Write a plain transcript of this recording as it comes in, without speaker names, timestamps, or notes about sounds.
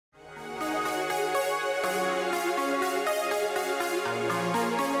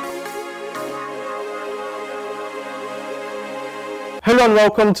Hello and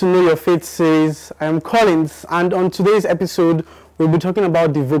welcome to Know Your Faith series. I am Collins, and on today's episode, we'll be talking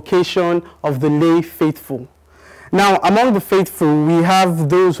about the vocation of the lay faithful. Now, among the faithful, we have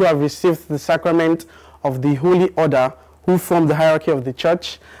those who have received the sacrament of the Holy Order, who form the hierarchy of the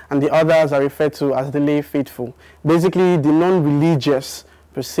church, and the others are referred to as the lay faithful. Basically, the non-religious,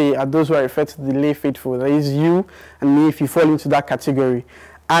 per se, are those who are referred to the lay faithful. That is you and me if you fall into that category.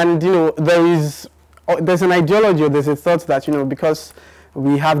 And, there's an ideology or there's a thought that, because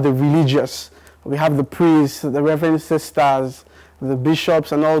we have the religious, we have the priests, the reverend sisters, the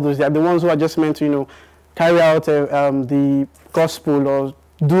bishops and all those, they are the ones who are just meant to, carry out the gospel or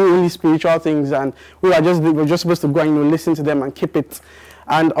do only spiritual things, and we're just supposed to go and listen to them and keep it.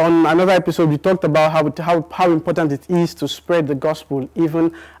 And on another episode, we talked about how important it is to spread the gospel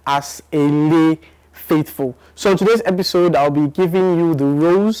even as a lay faithful. So in today's episode, I'll be giving you the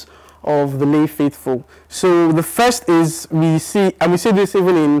roles of the lay faithful. So the first is, we see this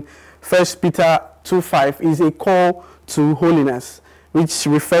even in 1 Peter 2:5, is a call to holiness, which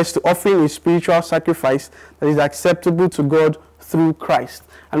refers to offering a spiritual sacrifice that is acceptable to God through Christ.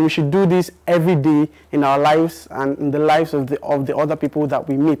 And we should do this every day in our lives and in the lives of the other people that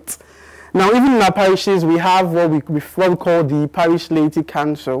we meet. Now, even in our parishes, we have what we call the Parish Laity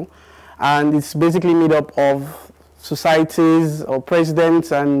Council, and it's basically made up of societies or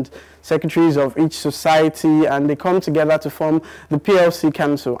presidents and secretaries of each society, and they come together to form the PLC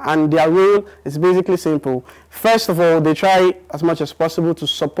Council. And their role is basically simple. First of all, they try as much as possible to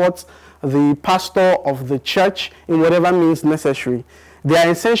support the pastor of the church in whatever means necessary.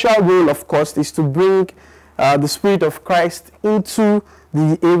 Their essential role, of course, is to bring the Spirit of Christ into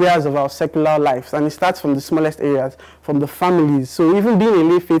the areas of our secular lives, and it starts from the smallest areas, from the families. So even being a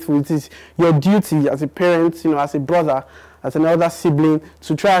lay faithful, it is your duty as a parent, as a brother, as another sibling,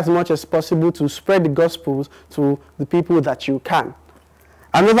 to try as much as possible to spread the gospels to the people that you can.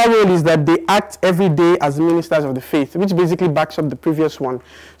 Another role is that they act every day as ministers of the faith, which basically backs up the previous one.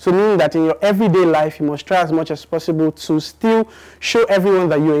 So meaning that in your everyday life, you must try as much as possible to still show everyone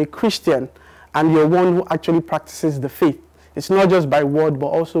that you're a Christian and you're one who actually practices the faith. It's not just by word, but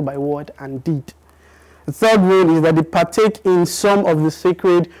also by word and deed. The third role is that they partake in some of the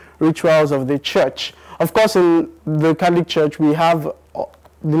sacred rituals of the church. Of course, in the Catholic Church, we have the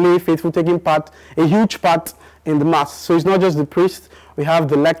lay faithful taking a huge part in the Mass. So it's not just the priest. We have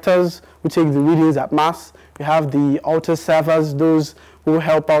the lectors who take the readings at Mass. We have the altar servers, those who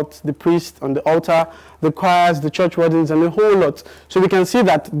help out the priest on the altar, the choirs, the church wardens, and a whole lot. So we can see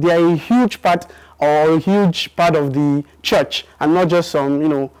that they are a huge part of the church, and not just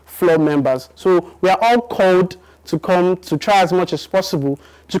some, floor members. So we are all called to come to try as much as possible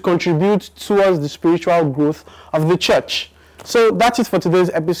to contribute towards the spiritual growth of the church. So that's it for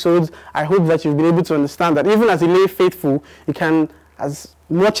today's episode. I hope that you've been able to understand that even as a lay faithful, you can, as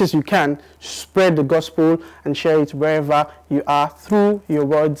much as you can, spread the gospel and share it wherever you are through your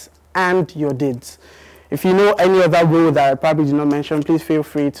words and your deeds. If you know any other role that I probably did not mention, please feel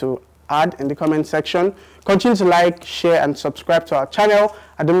free to add in the comment section. Continue to like, share, and subscribe to our channel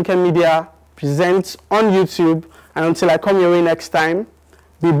at Dominican Media Presents on YouTube. And until I come your way next time,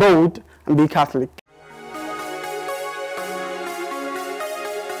 be bold and be Catholic.